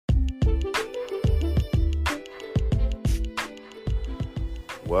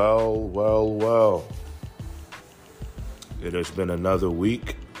Well. It has been another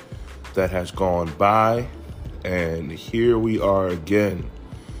week that has gone by, and here we are again.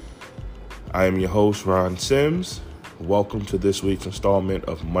 I am your host, Ron Sims. Welcome to this week's installment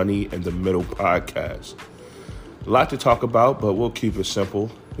of Money in the Middle podcast. A lot to talk about, but we'll keep it simple.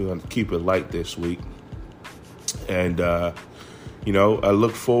 We're going to keep it light this week. And, I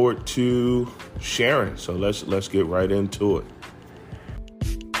look forward to sharing. So let's get right into it.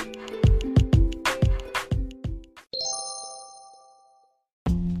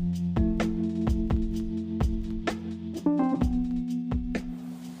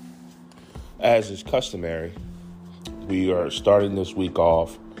 As is customary, we are starting this week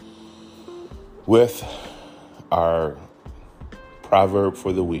off with our proverb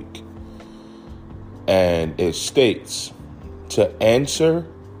for the week. And it states, to answer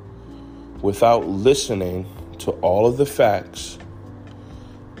without listening to all of the facts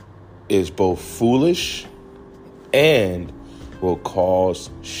is both foolish and will cause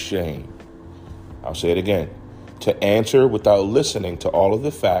shame. I'll say it again. To answer without listening to all of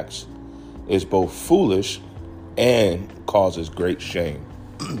the facts is both foolish and causes great shame.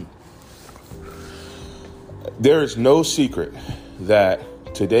 There is no secret that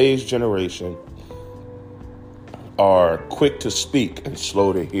today's generation are quick to speak and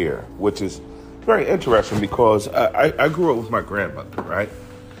slow to hear, which is very interesting because I grew up with my grandmother, right?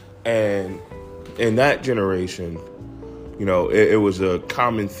 And in that generation, it was a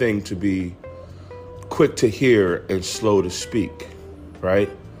common thing to be quick to hear and slow to speak, right?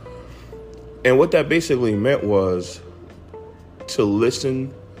 And what that basically meant was to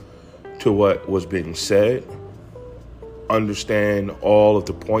listen to what was being said, understand all of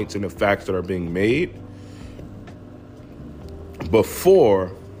the points and the facts that are being made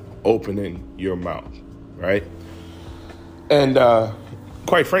before opening your mouth, right? And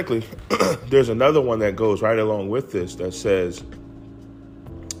quite frankly, there's another one that goes right along with this that says,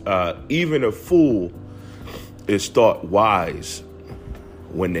 even a fool is thought wise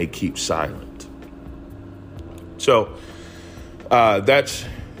when they keep silent. So that's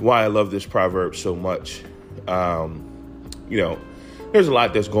why I love this proverb so much. There's a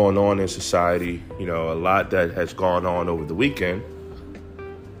lot that's going on in society, a lot that has gone on over the weekend,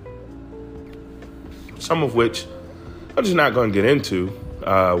 some of which I'm just not going to get into.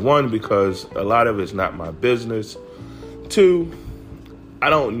 One, because a lot of it's not my business. Two, I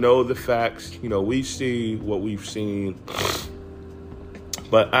don't know the facts. We see what we've seen,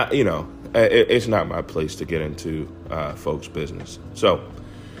 but it's not my place to get into folks' business. So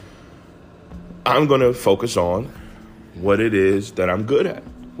I'm going to focus on what it is that I'm good at,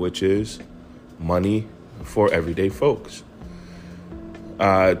 which is money for everyday folks.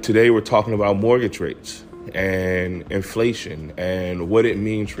 Today we're talking about mortgage rates and inflation and what it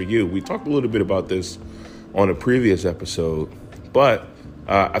means for you. We talked a little bit about this on a previous episode, but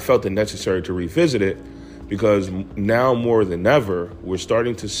I felt it necessary to revisit it because now more than ever, we're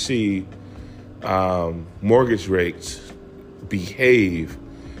starting to see mortgage rates behave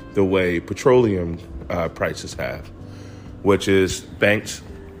the way petroleum prices have, which is banks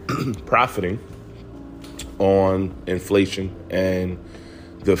profiting on inflation and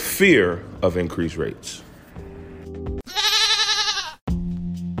the fear of increased rates.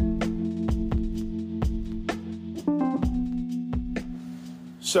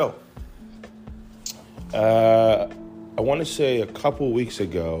 So, I want to say a couple weeks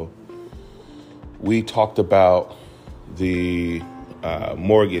ago, we talked about the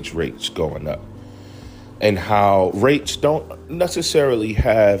mortgage rates going up and how rates don't necessarily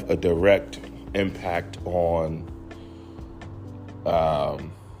have a direct impact on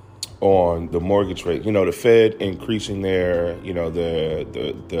the mortgage rate. The Fed increasing their,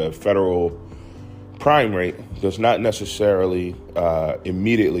 the federal prime rate does not necessarily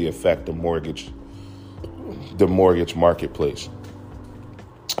immediately affect the mortgage marketplace.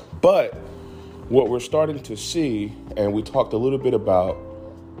 But what we're starting to see, and we talked a little bit about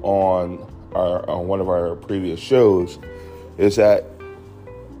on one of our previous shows, is that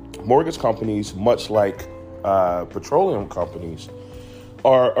mortgage companies, much like petroleum companies,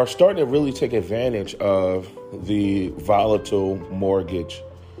 are starting to really take advantage of the volatile mortgage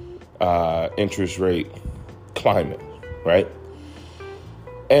interest rate climate, right?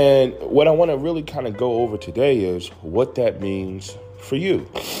 And what I want to really kind of go over today is what that means for you.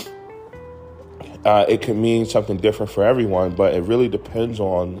 It can mean something different for everyone, but it really depends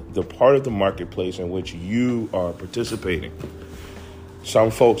on the part of the marketplace in which you are participating.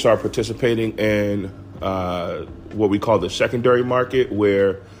 Some folks are participating in what we call the secondary market,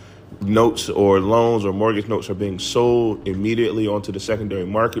 where notes or loans or mortgage notes are being sold immediately onto the secondary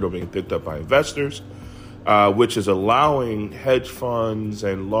market or being picked up by investors, which is allowing hedge funds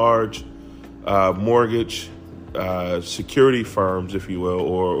and large mortgage security firms, if you will,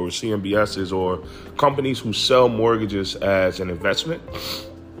 or CMBSs or companies who sell mortgages as an investment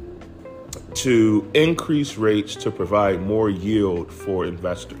to increase rates to provide more yield for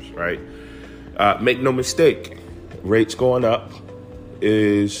investors, right? Make no mistake, rates going up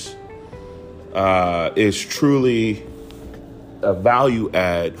is truly a value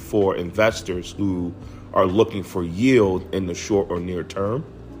add for investors who are looking for yield in the short or near term.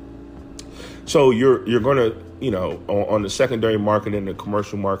 So you're going to, on the secondary market and the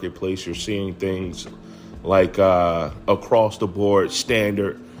commercial marketplace, you're seeing things like across the board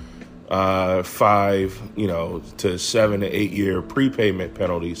standard 5, to 7 to 8 year prepayment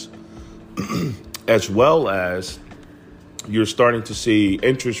penalties, as well as you're starting to see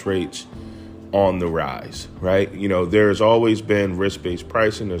interest rates on the rise, right? There's always been risk-based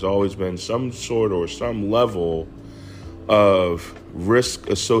pricing. There's always been some sort or some level of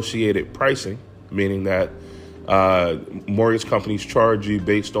risk-associated pricing, meaning that mortgage companies charge you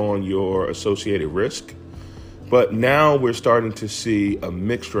based on your associated risk. But now we're starting to see a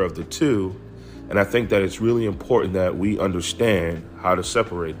mixture of the two, and I think that it's really important that we understand how to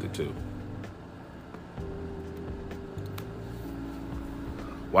separate the two.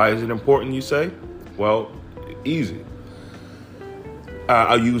 Why is it important, you say? Well, easy.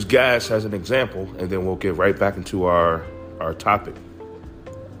 I'll use gas as an example, and then we'll get right back into our topic.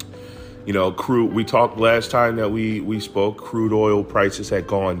 Crude, we talked last time that we spoke, crude oil prices had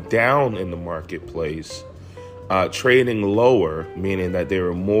gone down in the marketplace, trading lower, meaning that they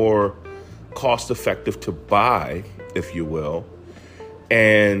were more cost effective to buy, if you will,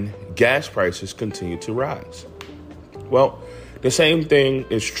 and gas prices continue to rise. Well, the same thing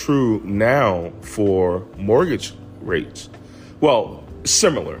is true now for mortgage rates. Well,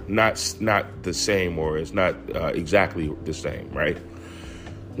 similar, not the same, or it's not exactly the same, right?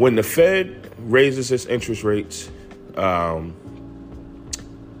 When the Fed raises its interest rates, when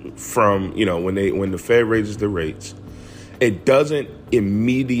the Fed raises the rates, it doesn't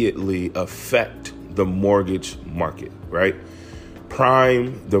immediately affect the mortgage market, right?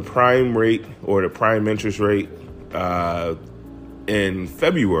 The prime rate or the prime interest rate in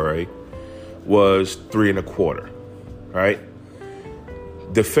February was 3.25%, right?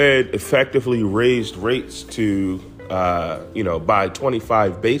 The Fed effectively raised rates to, by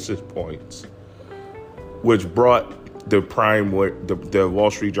 25 basis points, which brought the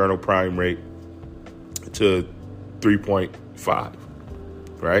Wall Street Journal prime rate to 3.5,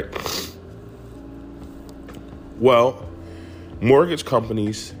 right? Well, mortgage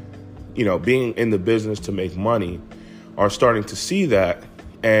companies, being in the business to make money, are starting to see that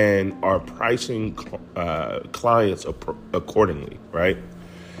and are pricing clients accordingly, right?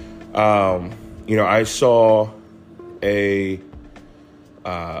 I saw a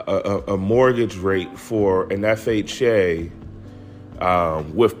mortgage rate for an FHA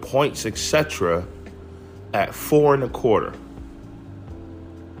with points, etc., at 4.25%.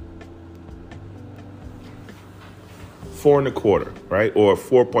 4.25%, right? Or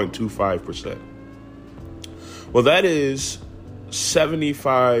 4.25%. Well, that is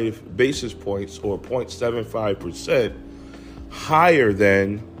 75 basis points or 0.75% higher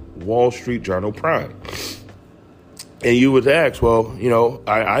than Wall Street Journal Prime. And you would ask, well,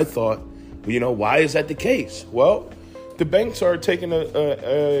 I thought, why is that the case? Well, the banks are taking a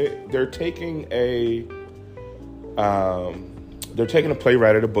play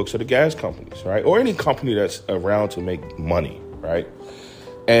right at the books of the gas companies, right? Or any company that's around to make money, right?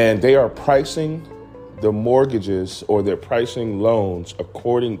 And they are pricing the mortgages, or they're pricing loans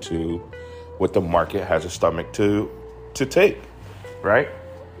according to what the market has a stomach to take, right?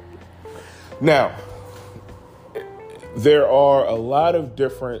 Now, there are a lot of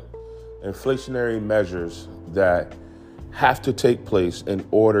different inflationary measures that have to take place in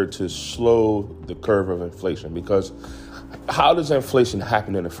order to slow the curve of inflation, because how does inflation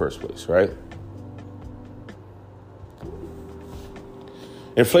happen in the first place, right?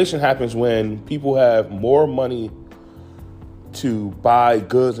 Inflation happens when people have more money to buy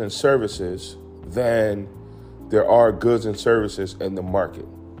goods and services than there are goods and services in the market,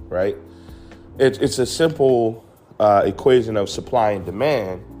 right? It's a simple equation of supply and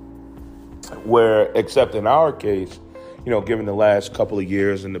demand, where, except in our case, given the last couple of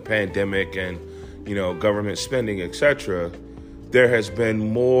years and the pandemic and, government spending, etc., there has been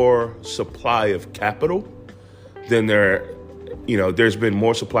more supply of capital than there there's been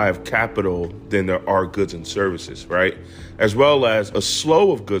more supply of capital than there are goods and services, right? As well as a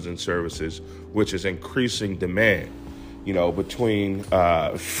flow of goods and services, which is increasing demand, between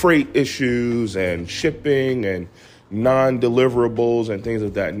freight issues and shipping and non-deliverables and things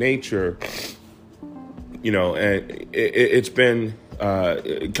of that nature, and it's been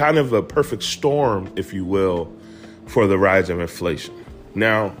kind of a perfect storm, if you will, for the rise of inflation.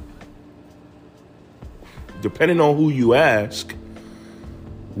 Now, depending on who you ask,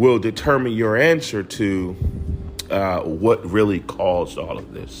 will determine your answer to what really caused all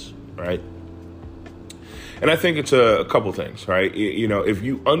of this, right? And I think it's a couple things, right? If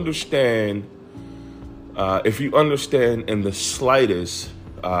you understand in the slightest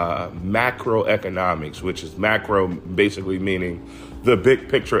macroeconomics, which is macro basically meaning the big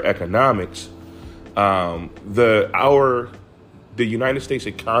picture economics, the United States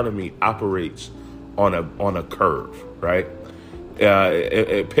economy operates on a curve, right?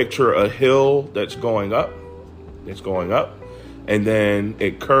 Picture a hill that's going up, and then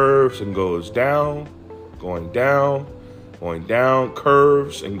it curves and goes down, going down,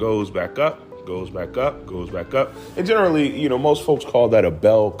 curves and goes back up. And generally, most folks call that a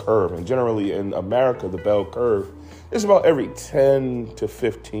bell curve. And generally in America, the bell curve is about every 10 to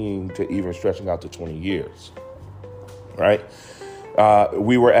 15 to even stretching out to 20 years, right?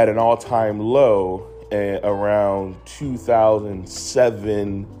 We were at an all-time low around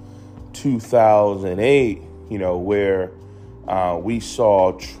 2007, 2008, where we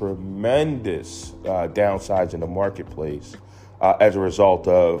saw tremendous downsides in the marketplace as a result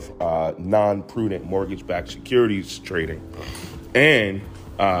of non-prudent mortgage-backed securities trading and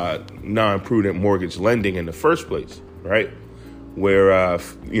non-prudent mortgage lending in the first place, right? Where,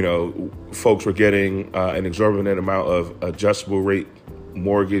 folks were getting an exorbitant amount of adjustable rate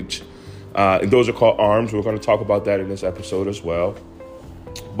mortgage. And those are called ARMs. We're going to talk about that in this episode as well.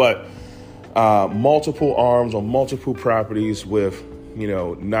 But multiple ARMs on multiple properties with,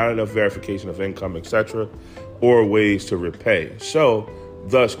 not enough verification of income, etc., or ways to repay. So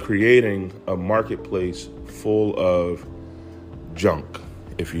thus creating a marketplace full of junk,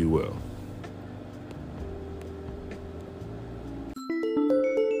 if you will.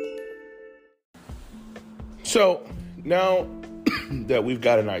 So now that we've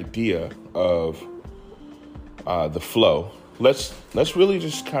got an idea of the flow, let's really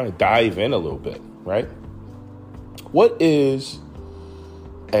just kind of dive in a little bit, right? What is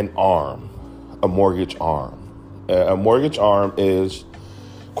an ARM, a mortgage arm? A mortgage arm is,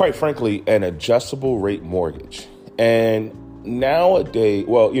 quite frankly, an adjustable rate mortgage. And nowadays,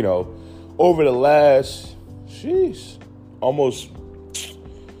 over the last, almost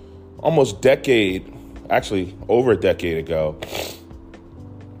decade, actually over a decade ago,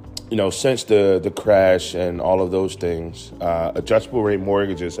 since the crash and all of those things, adjustable rate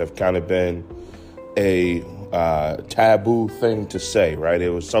mortgages have kind of been a taboo thing to say, right?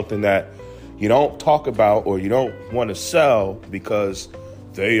 It was something that you don't talk about or you don't want to sell because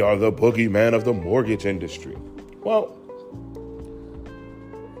they are the boogeyman of the mortgage industry. Well,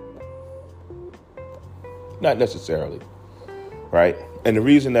 not necessarily, right? And the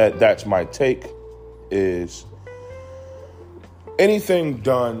reason that that's my take is anything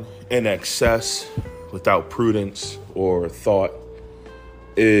done in excess without prudence or thought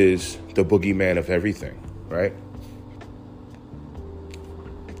is the boogeyman of everything, right?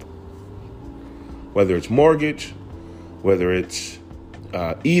 Whether it's mortgage, whether it's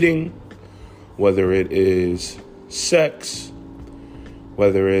eating, whether it is sex,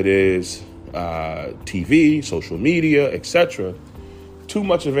 whether it is TV, social media, etc. Too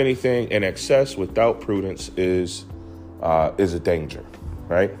much of anything in excess without prudence is a danger,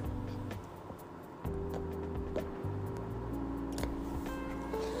 right?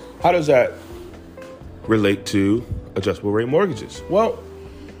 How does that relate to adjustable rate mortgages? Well,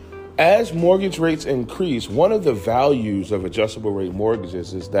 as mortgage rates increase, one of the values of adjustable rate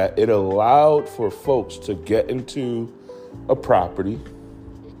mortgages is that it allowed for folks to get into a property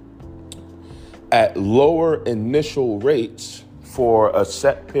at lower initial rates for a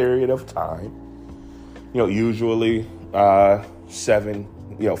set period of time, usually 5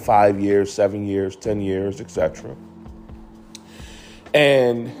 years, 7 years, 10 years, etc.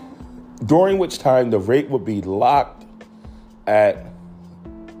 And during which time the rate would be locked at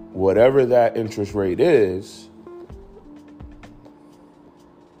whatever that interest rate is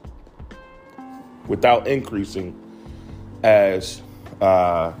without increasing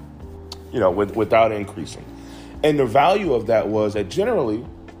without increasing. And the value of that was that generally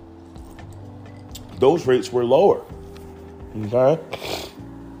those rates were lower. Okay.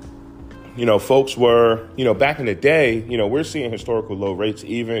 folks were, back in the day, we're seeing historical low rates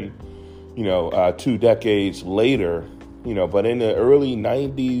even, 2 decades later, but in the early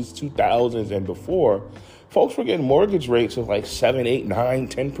 90s, 2000s and before, folks were getting mortgage rates of like 7, 8, 9,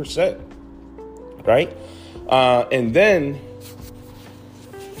 10%, right? And then,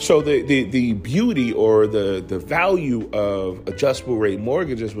 so the beauty or the value of adjustable rate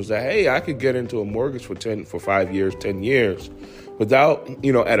mortgages was that, hey, I could get into a mortgage for 5 years, 10 years without,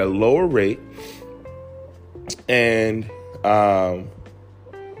 at a lower rate and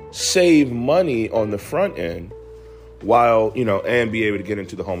save money on the front end while, and be able to get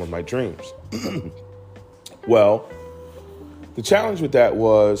into the home of my dreams. Well, the challenge with that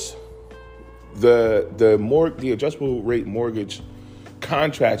was the adjustable rate mortgage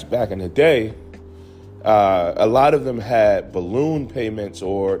contracts back in the day. A lot of them had balloon payments,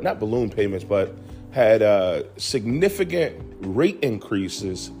 or not balloon payments, but had significant rate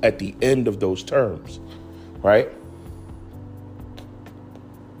increases at the end of those terms, right?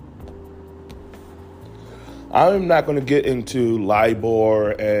 I'm not going to get into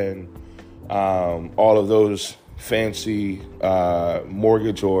LIBOR and all of those fancy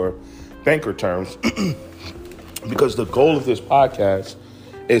mortgage or banker terms because the goal of this podcast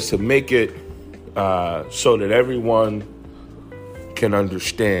is to make it so that everyone can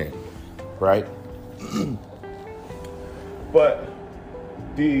understand, right? But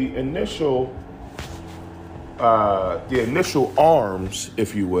the initial arms,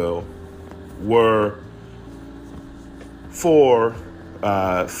 if you will, were for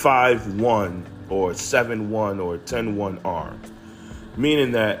 5-1 or 7-1 or 10-1 arm,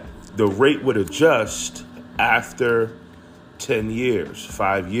 meaning that the rate would adjust after 10 years,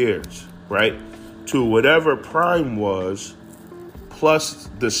 5 years, right, to whatever prime was, plus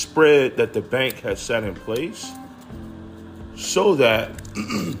the spread that the bank has set in place, so that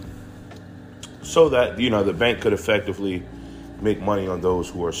the bank could effectively make money on those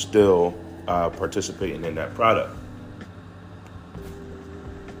who are still participating in that product.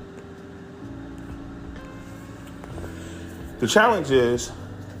 The challenge is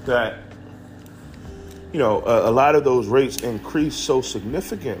that, a lot of those rates increased so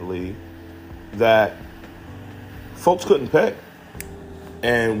significantly that folks couldn't pay.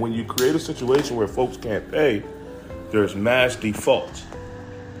 And when you create a situation where folks can't pay, there's mass defaults.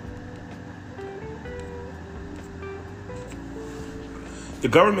 The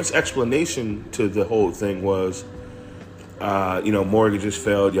government's explanation to the whole thing was, mortgages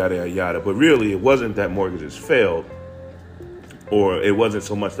failed, yada, yada, yada. But really, it wasn't that mortgages failed, or it wasn't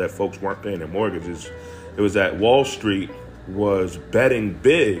so much that folks weren't paying their mortgages. It was that Wall Street was betting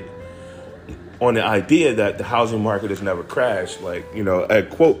big on the idea that the housing market has never crashed. Like, a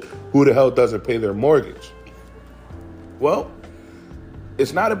quote, who the hell doesn't pay their mortgage? Well,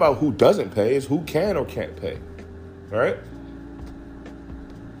 it's not about who doesn't pay, it's who can or can't pay, all right?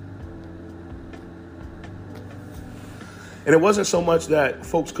 And it wasn't so much that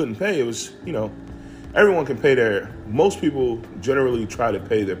folks couldn't pay, it was, everyone can pay most people generally try to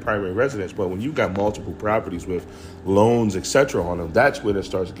pay their primary residence, but when you've got multiple properties with loans, etc. on them, that's when it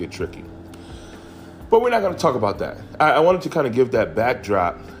starts to get tricky. But we're not going to talk about that. I wanted to kind of give that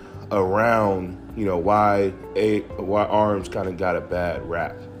backdrop around, why ARMs kind of got a bad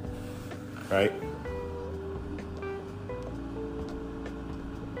rap, right?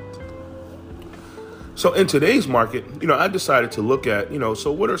 So in today's market, I decided to look at,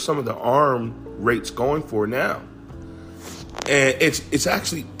 so what are some of the ARM rates going for now? And it's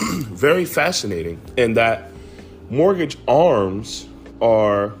actually very fascinating in that mortgage ARMs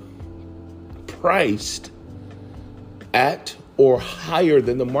are priced at or higher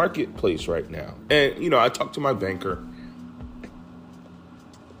than the marketplace right now. And, I talked to my banker,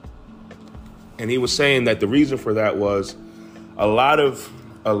 and he was saying that the reason for that was a lot of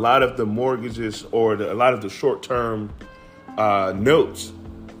the mortgages or a lot of the short-term notes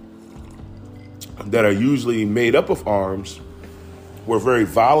that are usually made up of ARMs were very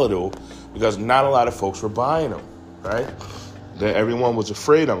volatile because not a lot of folks were buying them, right? That everyone was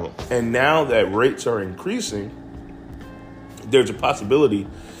afraid of them. And now that rates are increasing, there's a possibility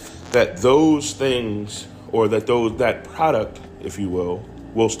that those things, or that product, if you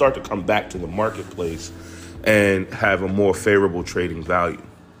will start to come back to the marketplace and have a more favorable trading value.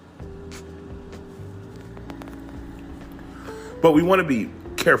 But we want to be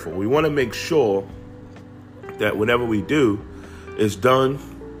careful. We want to make sure that whatever we do is done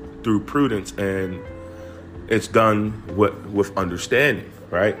through prudence and it's done with understanding,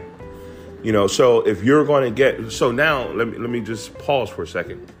 right? So if you're going to so now let me just pause for a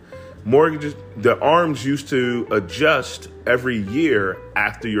second. Mortgages, the ARMs used to adjust every year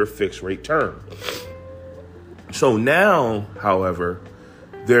after your fixed rate term. So now, however,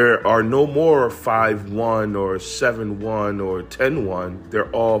 there are no more 5-1 or 7-1 or 10-1.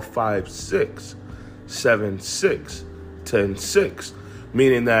 They're all 5-6, 7-6, 10-6,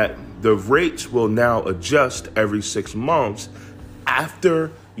 meaning that the rates will now adjust every 6 months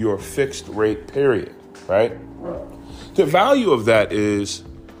after your fixed rate period, right? The value of that is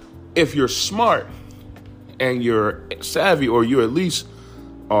if you're smart and you're savvy, or you at least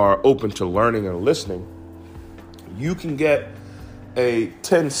are open to learning and listening, you can get a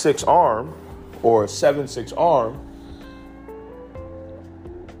 10-6 ARM or a 7-6 ARM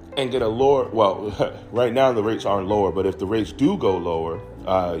and get a lower, well, right now the rates aren't lower, but if the rates do go lower,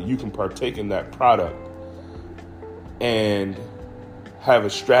 you can partake in that product and have a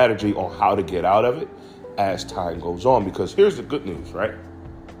strategy on how to get out of it as time goes on. Because here's the good news, right?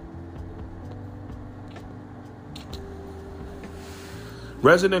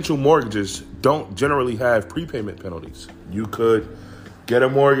 Residential mortgages don't generally have prepayment penalties. You could get a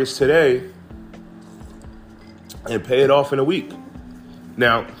mortgage today and pay it off in a week.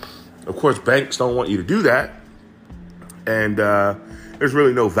 Now, of course, banks don't want you to do that. And there's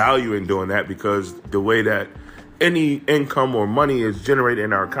really no value in doing that, because the way that any income or money is generated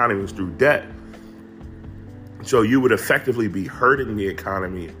in our economy is through debt. So you would effectively be hurting the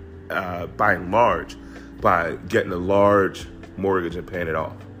economy by and large by getting a large mortgage and paying it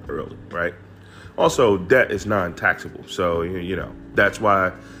off early, right? Also, debt is non-taxable. So, that's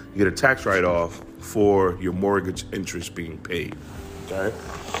why you get a tax write-off for your mortgage interest being paid, okay?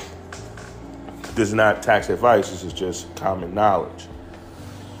 This is not tax advice. This is just common knowledge.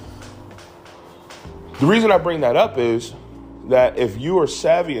 The reason I bring that up is that if you are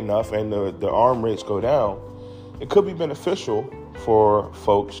savvy enough and the ARM rates go down, it could be beneficial for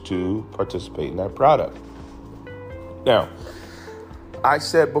folks to participate in that product. Now, I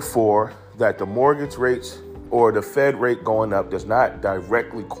said before that the mortgage rates or the Fed rate going up does not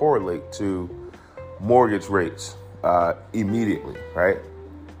directly correlate to mortgage rates immediately, right?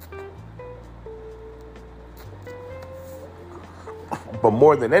 But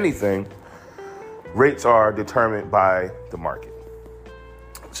more than anything, rates are determined by the market.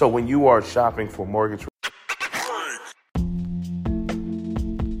 So when you are shopping for mortgage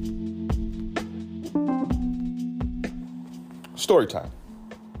story time.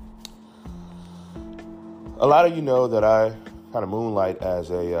 A lot of you know that I kind of moonlight as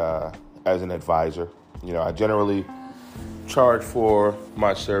an advisor. I generally charge for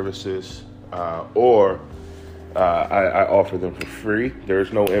my services, or I offer them for free.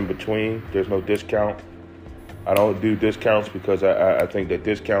 There's no in between. There's no discount. I don't do discounts because I think that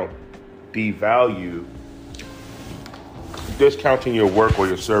discounting your work or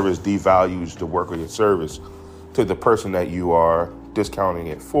your service devalues the work or your service to the person that you are discounting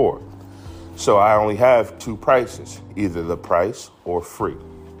it for. So I only have two prices, either the price or free.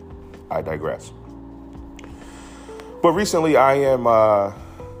 I digress. But recently I am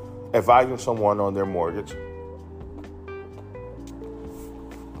advising someone on their mortgage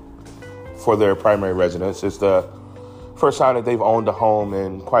for their primary residence. It's the first time that they've owned a home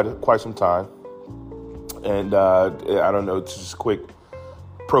in quite some time. And I don't know, it's just a quick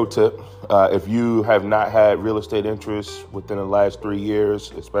pro tip. If you have not had real estate interests within the last 3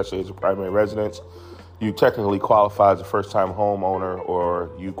 years, especially as a primary residence, you technically qualify as a first-time homeowner, or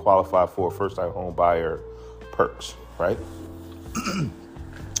you qualify for first-time home buyer perks, right?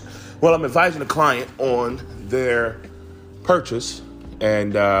 Well, I'm advising a client on their purchase,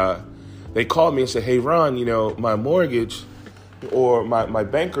 and they called me and said, "Hey, Ron, my mortgage, or my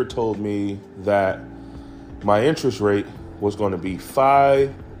banker told me that my interest rate was going to be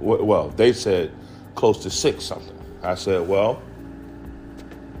 5. Well, they said close to 6 something." I said, "Well,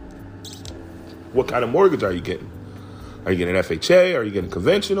 what kind of mortgage are you getting? Are you getting FHA? Are you getting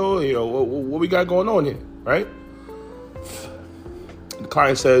conventional? What we got going on here, right?" The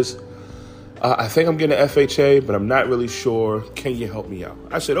client says, "I think I'm getting an FHA, but I'm not really sure. Can you help me out?"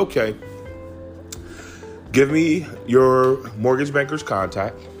 I said, "Okay. Give me your mortgage banker's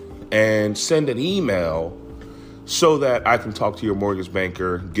contact and send an email so that I can talk to your mortgage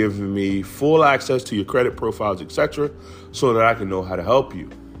banker, giving me full access to your credit profiles, etc., so that I can know how to help you."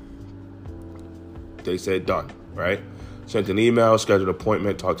 They said done, right? Sent an email, scheduled an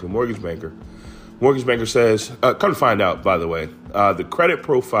appointment, talked to a mortgage banker. Mortgage banker says, come to find out, by the way, the credit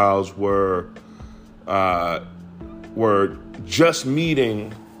profiles were just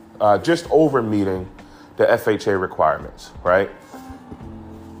over meeting the FHA requirements, right?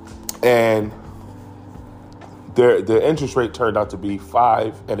 And the interest rate turned out to be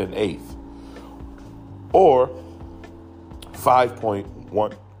 5 1/8, or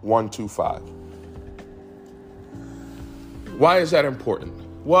 5.125. Why is that important?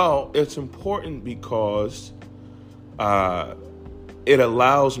 Well, it's important because it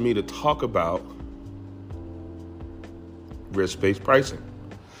allows me to talk about risk-based pricing.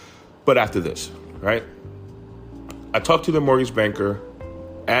 But after this, right? I talked to the mortgage banker,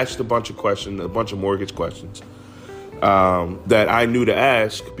 asked a bunch of mortgage questions that I knew to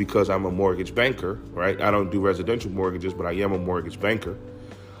ask because I'm a mortgage banker, right? I don't do residential mortgages, but I am a mortgage banker.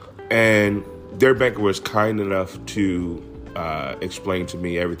 And their banker was kind enough to explain to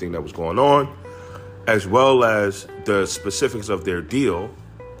me everything that was going on, as well as the specifics of their deal.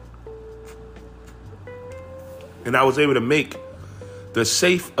 And I was able to make the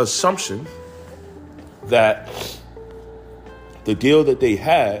safe assumption that the deal that they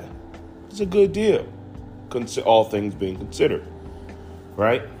had is a good deal, all things being considered,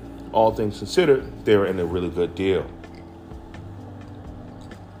 right? All things considered, they were in a really good deal.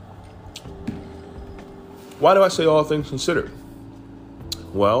 Why do I say all things considered?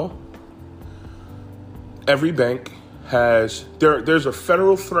 Well, every bank has, there's a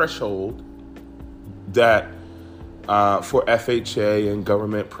federal threshold that for FHA and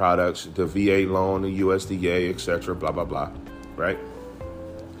government products, the VA loan, the USDA, etc., blah, blah, blah, right?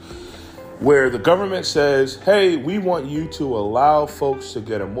 Where the government says, hey, we want you to allow folks to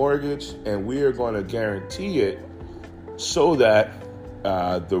get a mortgage, and we are going to guarantee it so that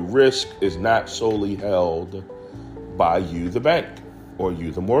the risk is not solely held by you, the bank, or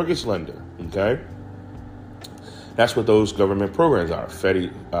you, the mortgage lender, okay? That's what those government programs are.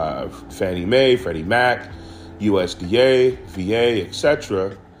 Fannie Mae, Freddie Mac, USDA, VA,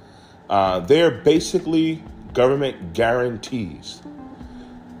 etc. They're basically government guarantees.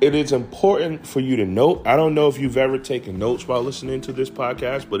 It is important for you to note. I don't know if you've ever taken notes while listening to this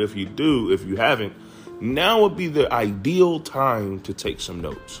podcast, but if you haven't, now would be the ideal time to take some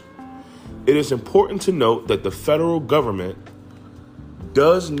notes. It is important to note that the federal government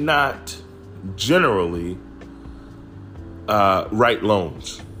does not generally write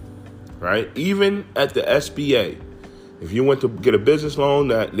loans, right? Even at the SBA, if you went to get a business loan,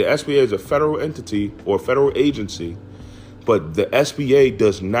 that the SBA is a federal entity or federal agency, but the SBA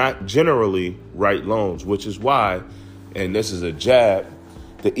does not generally write loans, which is why, and this is a jab,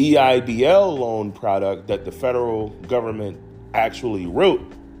 the EIDL loan product that the federal government actually wrote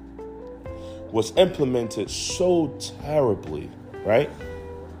was implemented so terribly, right?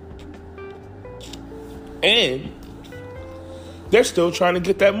 And they're still trying to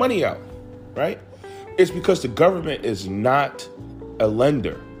get that money out, right? It's because the government is not a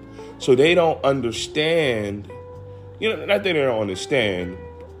lender. So they don't understand, not that they don't understand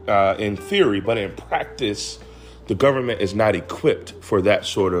in theory, but in practice, the government is not equipped for that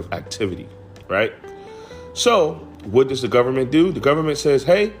sort of activity, right? So what does the government do? The government says,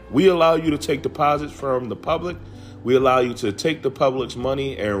 hey, we allow you to take deposits from the public. We allow you to take the public's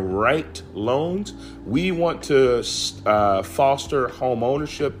money and write loans. We want to foster home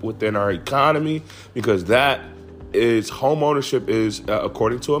ownership within our economy, because home ownership is,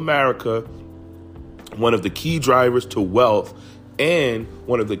 according to America, one of the key drivers to wealth and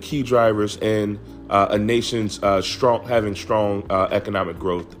one of the key drivers in a nation's having strong economic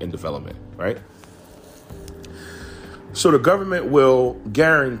growth and development, right? So the government will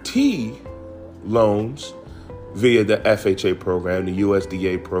guarantee loans via the FHA program, the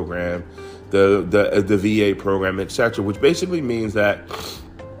USDA program, the VA program, etc., which basically means that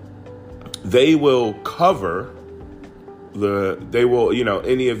they will cover in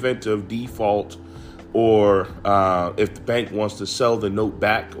the event of default, or if the bank wants to sell the note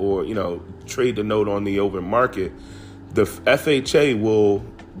back or, trade the note on the open market, the FHA will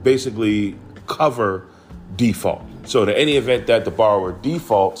basically cover default. So in any event that the borrower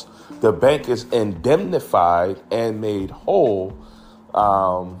defaults, the bank is indemnified and made whole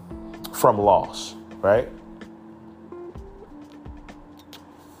from loss, right?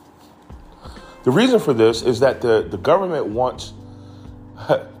 The reason for this is that the government wants,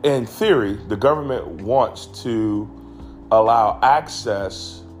 in theory, the government wants to allow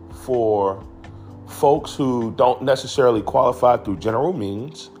access for folks who don't necessarily qualify through general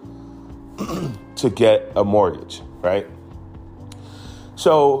means to get a mortgage, right?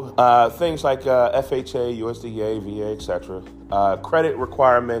 So things like FHA, USDA, VA, etc., credit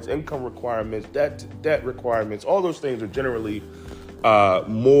requirements, income requirements, debt requirements, all those things are generally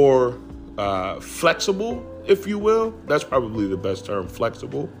more flexible, if you will. That's probably the best term,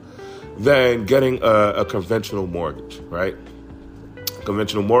 flexible, than getting a conventional mortgage, right?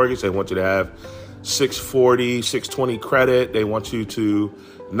 Conventional mortgage, they want you to have 640, 620 credit. They want you to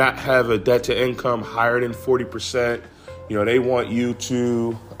not have a debt to income higher than 40%. They want you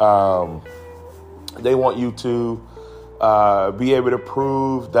to be able to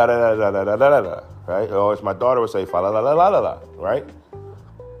prove da da da da da da da da, right? Or as my daughter would say, fa la la la la la la, right?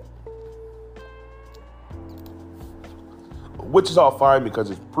 Which is all fine because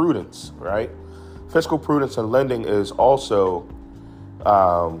it's prudence, right? Fiscal prudence and lending is also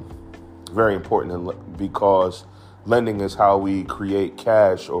very important because lending is how we create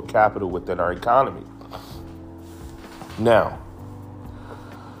cash or capital within our economy. Now,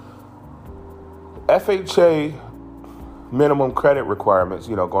 FHA minimum credit requirements,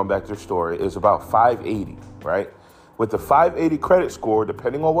 going back to your story, is about 580, right? With the 580 credit score,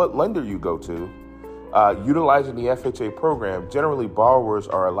 depending on what lender you go to, utilizing the FHA program, generally borrowers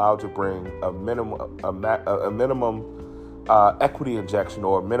are allowed to bring a minimum equity injection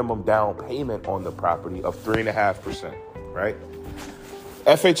or a minimum down payment on the property of 3.5%, right?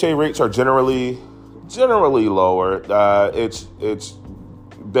 FHA rates are generally lower. It's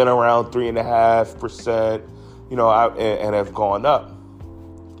been around 3.5%, and have gone up.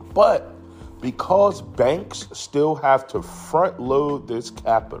 But because banks still have to front load this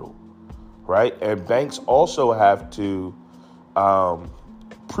capital, right? And banks also have to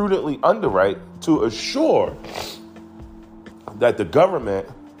prudently underwrite to assure that the government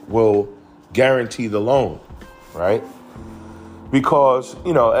will guarantee the loan, right? Because,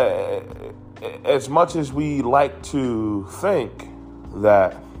 as much as we like to think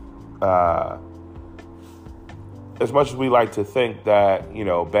that,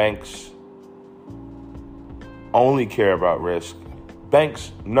 banks only care about risk,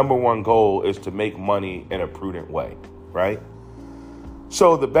 banks' number one goal is to make money in a prudent way, right?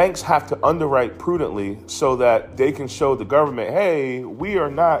 So the banks have to underwrite prudently so that they can show the government, hey, we're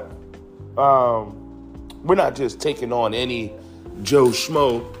not just taking on any Joe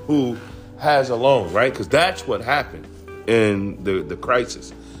Schmo who has a loan, right? Because that's what happened in the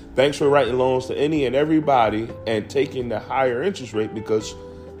crisis. Banks were writing loans to any and everybody and taking the higher interest rate because,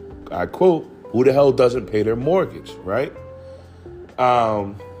 I quote, who the hell doesn't pay their mortgage, right?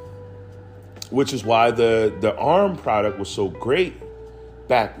 Which is why the ARM product was so great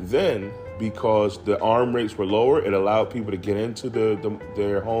back then, because the ARM rates were lower. It allowed people to get into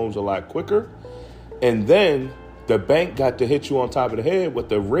their homes a lot quicker. And then the bank got to hit you on top of the head with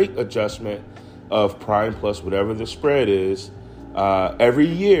the rate adjustment of prime plus whatever the spread is every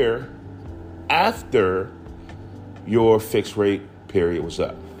year after your fixed rate period was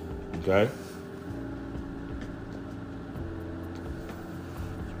up. Okay?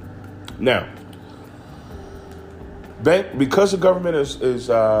 Now, because the government is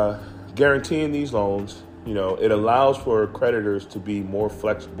guaranteeing these loans, it allows for creditors to be more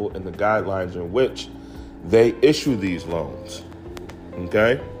flexible in the guidelines in which they issue these loans.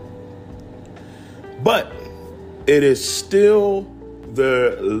 Okay? But it is still at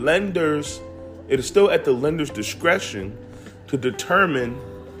the lender's discretion to determine,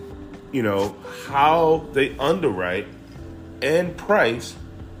 how they underwrite and price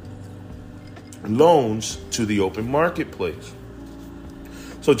loans to the open marketplace.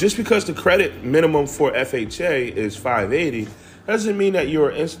 So just because the credit minimum for FHA is 580 doesn't mean that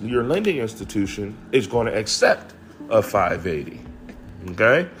your lending institution is going to accept a 580.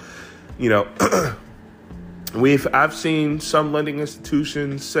 Okay? I've seen some lending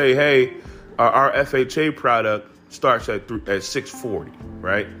institutions say, hey, our FHA product starts at 640,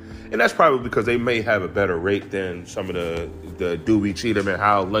 right? And that's probably because they may have a better rate than some of the Dewey, Cheatham, and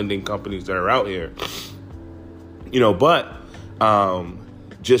Howe lending companies that are out here. But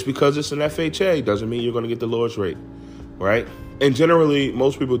just because it's an FHA doesn't mean you're going to get the lowest rate, right? And generally,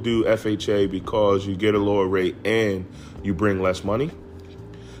 most people do FHA because you get a lower rate and you bring less money.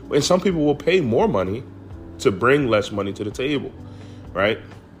 And some people will pay more money to bring less money to the table, right?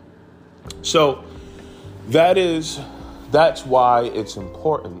 So that's why it's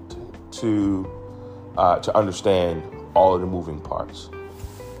important to understand all of the moving parts.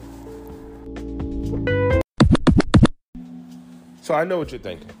 So I know what you're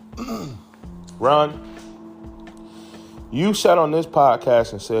thinking. Ron, you sat on this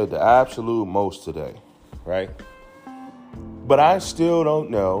podcast and said the absolute most today, right? But I still don't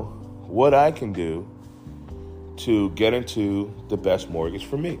know what I can do to get into the best mortgage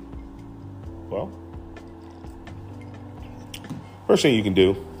for me. Well, first thing you can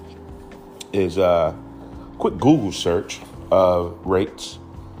do is a quick Google search of rates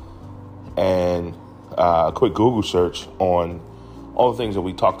and a quick Google search on all the things that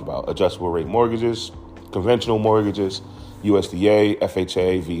we talked about: adjustable rate mortgages, conventional mortgages, USDA,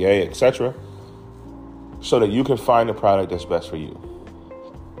 FHA, VA, etc. so that you can find the product that's best for you.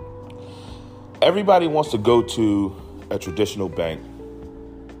 Everybody wants to go to a traditional bank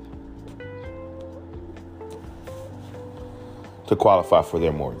to qualify for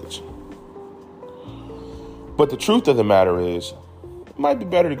their mortgage. But the truth of the matter is, it might be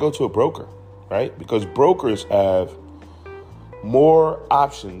better to go to a broker, right? Because brokers have more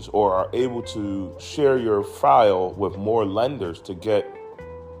options or are able to share your file with more lenders to get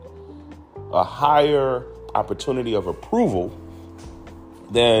a higher opportunity of approval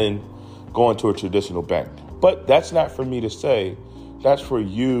than going to a traditional bank. But that's not for me to say. That's for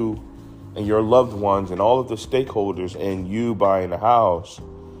you and your loved ones and all of the stakeholders in you buying a house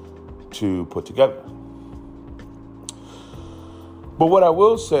to put together. But what I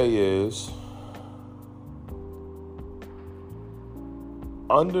will say is,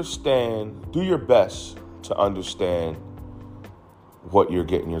 do your best to understand what you're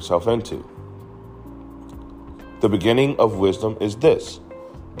getting yourself into. The beginning of wisdom is this: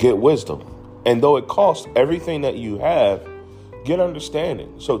 get wisdom. And though it costs everything that you have, get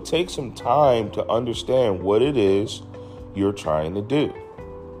understanding. So take some time to understand what it is you're trying to do.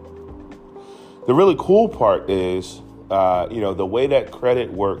 The really cool part is, the way that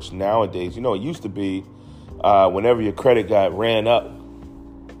credit works nowadays. It used to be whenever your credit got ran up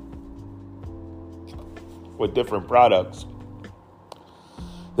with different products,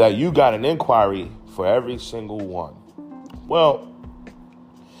 that you got an inquiry for every single one. Well,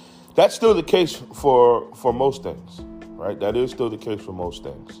 that's still the case for most things, right? That is still the case for most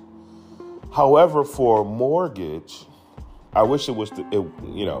things. However, for mortgage, I wish it was,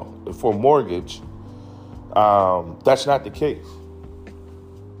 for mortgage, that's not the case.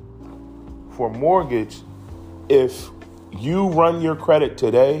 For mortgage, if you run your credit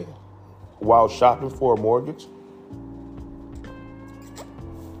today while shopping for a mortgage,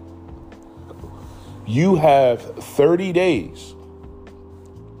 you have 30 days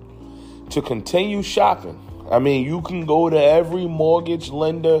to continue shopping. I mean, you can go to every mortgage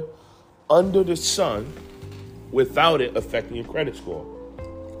lender under the sun without it affecting your credit score.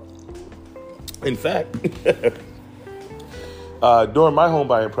 In fact, during my home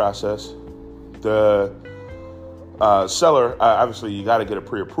buying process, the seller, obviously you got to get a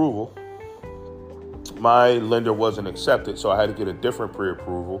pre-approval. My lender wasn't accepted, so I had to get a different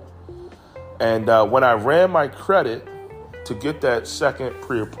pre-approval. And when I ran my credit to get that second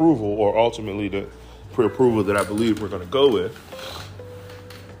pre-approval, or ultimately the pre-approval that I believe we're going to go with,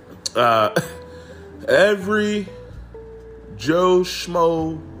 every Joe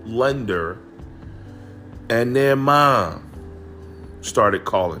Schmo lender and their mom started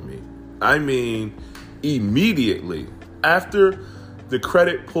calling me. I mean, immediately after the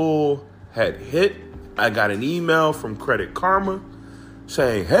credit pull had hit, I got an email from Credit Karma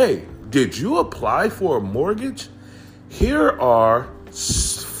saying, "Hey, did you apply for a mortgage? Here are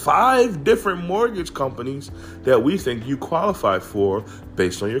 5 different mortgage companies that we think you qualify for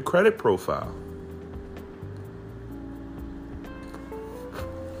based on your credit profile."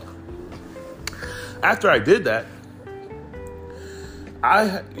 After I did that,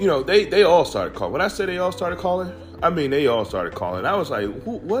 they all started calling. When I say they all started calling, I mean they all started calling. I was like,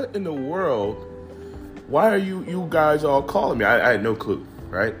 what in the world? Why are you guys all calling me? I had no clue,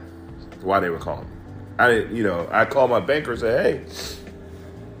 right? Why they were calling me. I didn't, I called my banker and said,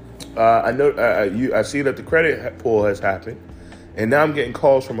 "Hey, I know I see that the credit pull has happened, and now I'm getting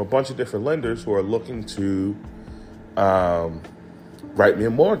calls from a bunch of different lenders who are looking to write me a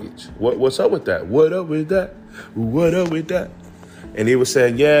mortgage. What's up with that? What up with that? What up with that?" And he was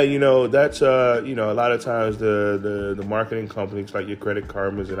saying, "Yeah, that's a lot of times the marketing companies like your Credit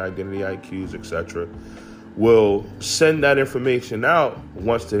Karmas and Identity IQs, etc., will send that information out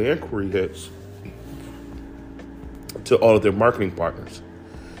once the inquiry hits to all of their marketing partners."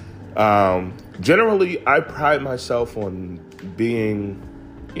 Generally, I pride myself on being,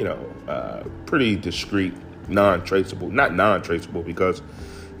 pretty discreet, non-traceable. Not non-traceable because,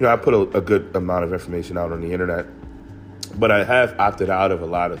 I put a good amount of information out on the internet, but I have opted out of a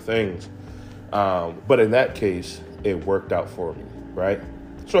lot of things. But in that case, it worked out for me, right?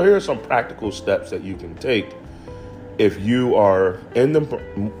 So here are some practical steps that you can take if you are in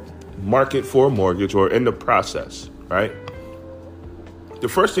the market for a mortgage or in the process, right? The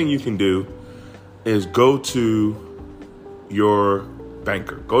first thing you can do is go to your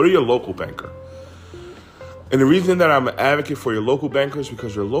banker. Go to your local banker. And the reason that I'm an advocate for your local banker is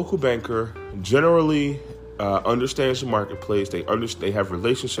because your local banker generally understands the marketplace. They have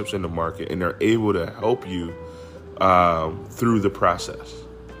relationships in the market, and they're able to help you through the process.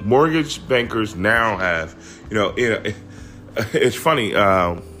 Mortgage bankers now have, it's funny.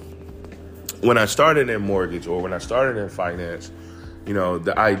 when I started in mortgage or when I started in finance,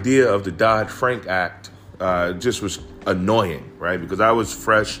 the idea of the Dodd-Frank Act just was annoying, right? Because I was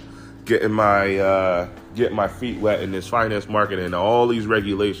fresh, getting my feet wet in this finance market, and all these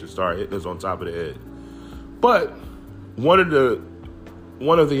regulations started hitting us on top of the head. But one of the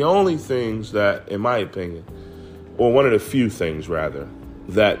only things that, in my opinion, or one of the few things rather,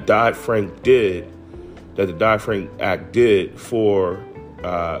 that the Dodd-Frank Act did for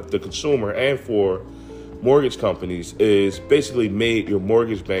the consumer and for mortgage companies is basically made your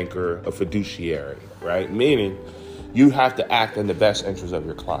mortgage banker a fiduciary, right? Meaning you have to act in the best interest of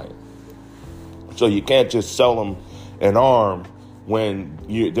your client. So you can't just sell them an arm when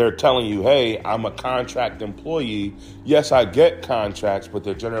they're telling you, hey, I'm a contract employee. Yes, I get contracts, but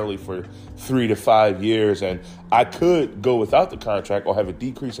they're generally for 3 to 5 years, and I could go without the contract or have a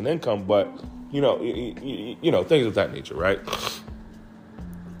decrease in income, but things of that nature, right?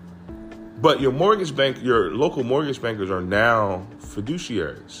 But your local mortgage bankers are now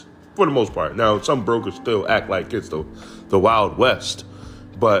fiduciaries for the most part. Now, some brokers still act like it's the Wild West,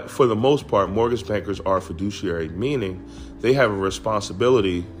 but for the most part, mortgage bankers are fiduciary, meaning they have a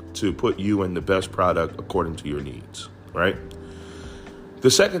responsibility to put you in the best product according to your needs, right? The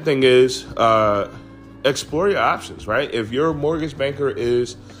second thing is explore your options, right? If your mortgage banker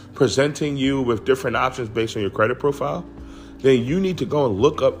is presenting you with different options based on your credit profile, then you need to go and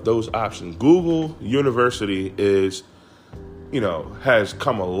look up those options. Google University has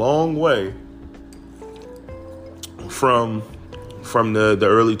come a long way from the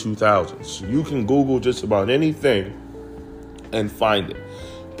early 2000s. You can Google just about anything and find it.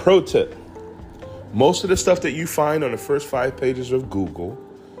 Pro tip: most of the stuff that you find on the first 5 pages of Google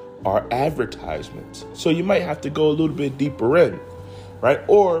are advertisements. So you might have to go a little bit deeper in, right?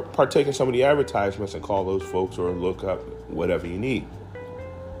 Or partake in some of the advertisements and call those folks or look up whatever you need.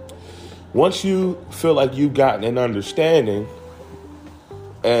 Once you feel like you've gotten an understanding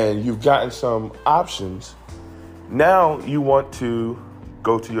and you've gotten some options, now you want to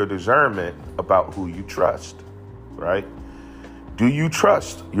go to your discernment about who you trust, right? Do you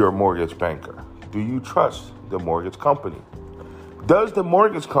trust your mortgage banker? Do you trust the mortgage company? Does the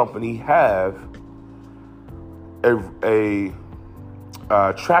mortgage company have a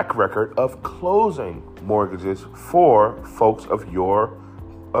track record of closing mortgages for folks of your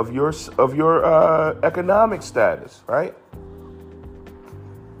economic status, right?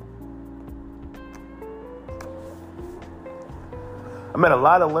 I met a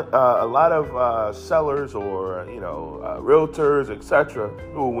lot of sellers or realtors, etc.,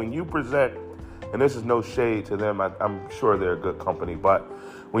 who, when you present, and this is no shade to them, I'm sure they're a good company, but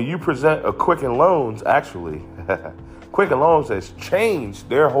when you present a Quicken Loans, actually, Quicken Loans has changed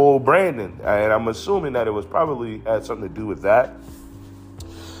their whole branding, and I'm assuming that it was probably had something to do with that.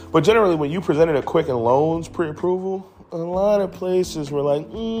 But generally, when you presented a Quicken Loans pre-approval, a lot of places were like,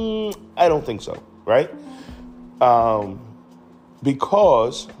 I don't think so, right?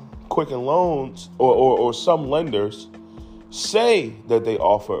 Because Quicken Loans or some lenders say that they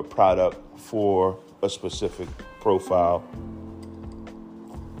offer a product for a specific profile,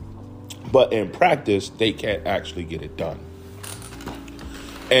 but in practice, they can't actually get it done.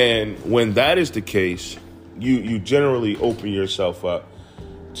 And when that is the case, you generally open yourself up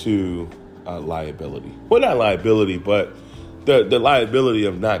to liability. Well, not liability, but the liability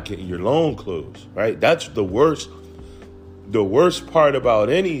of not getting your loan closed, right? That's the worst. The worst part about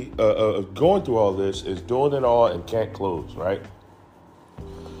any going through all this is doing it all and can't close, right?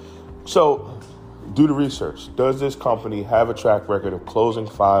 So do the research. Does this company have a track record of closing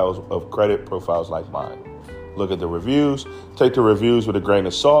files of credit profiles like mine? Look at the reviews. Take the reviews with a grain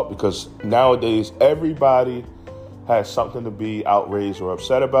of salt, because nowadays everybody has something to be outraged or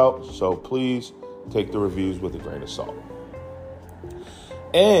upset about. So please take the reviews with a grain of salt.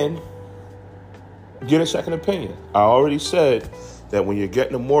 And get a second opinion. I already said that when you're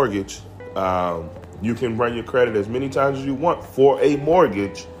getting a mortgage, you can run your credit as many times as you want for a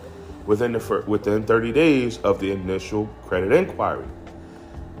mortgage within 30 days of the initial credit inquiry.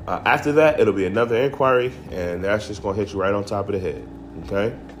 After that, it'll be another inquiry, and that's just going to hit you right on top of the head.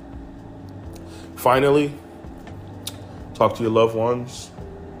 Okay? Finally, talk to your loved ones.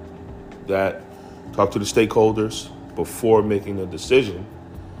 Talk to the stakeholders before making a decision.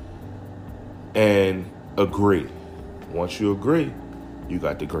 And agree. Once you agree, you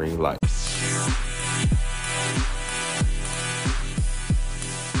got the green light.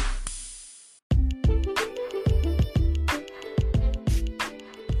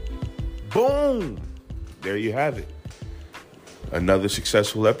 Boom! There you have it. Another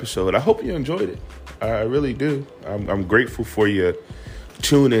successful episode. I hope you enjoyed it. I really do. I'm grateful for your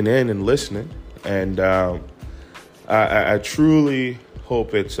tuning in and listening. And I truly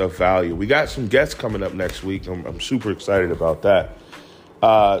hope it's of value. We got some guests coming up next week. I'm super excited about that.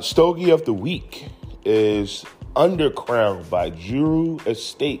 Stogie of the Week is Undercrown by Drew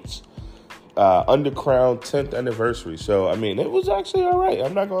Estates. Undercrown 10th anniversary. So, I mean, it was actually all right.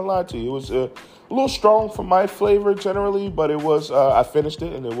 I'm not going to lie to you. It was a little strong for my flavor generally, but it was, I finished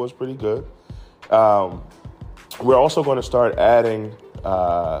it and it was pretty good. We're also going to start adding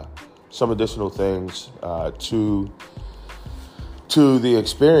some additional things to the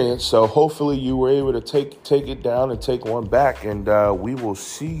experience. So hopefully you were able to take it down and take one back, and we will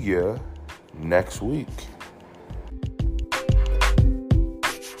see you next week.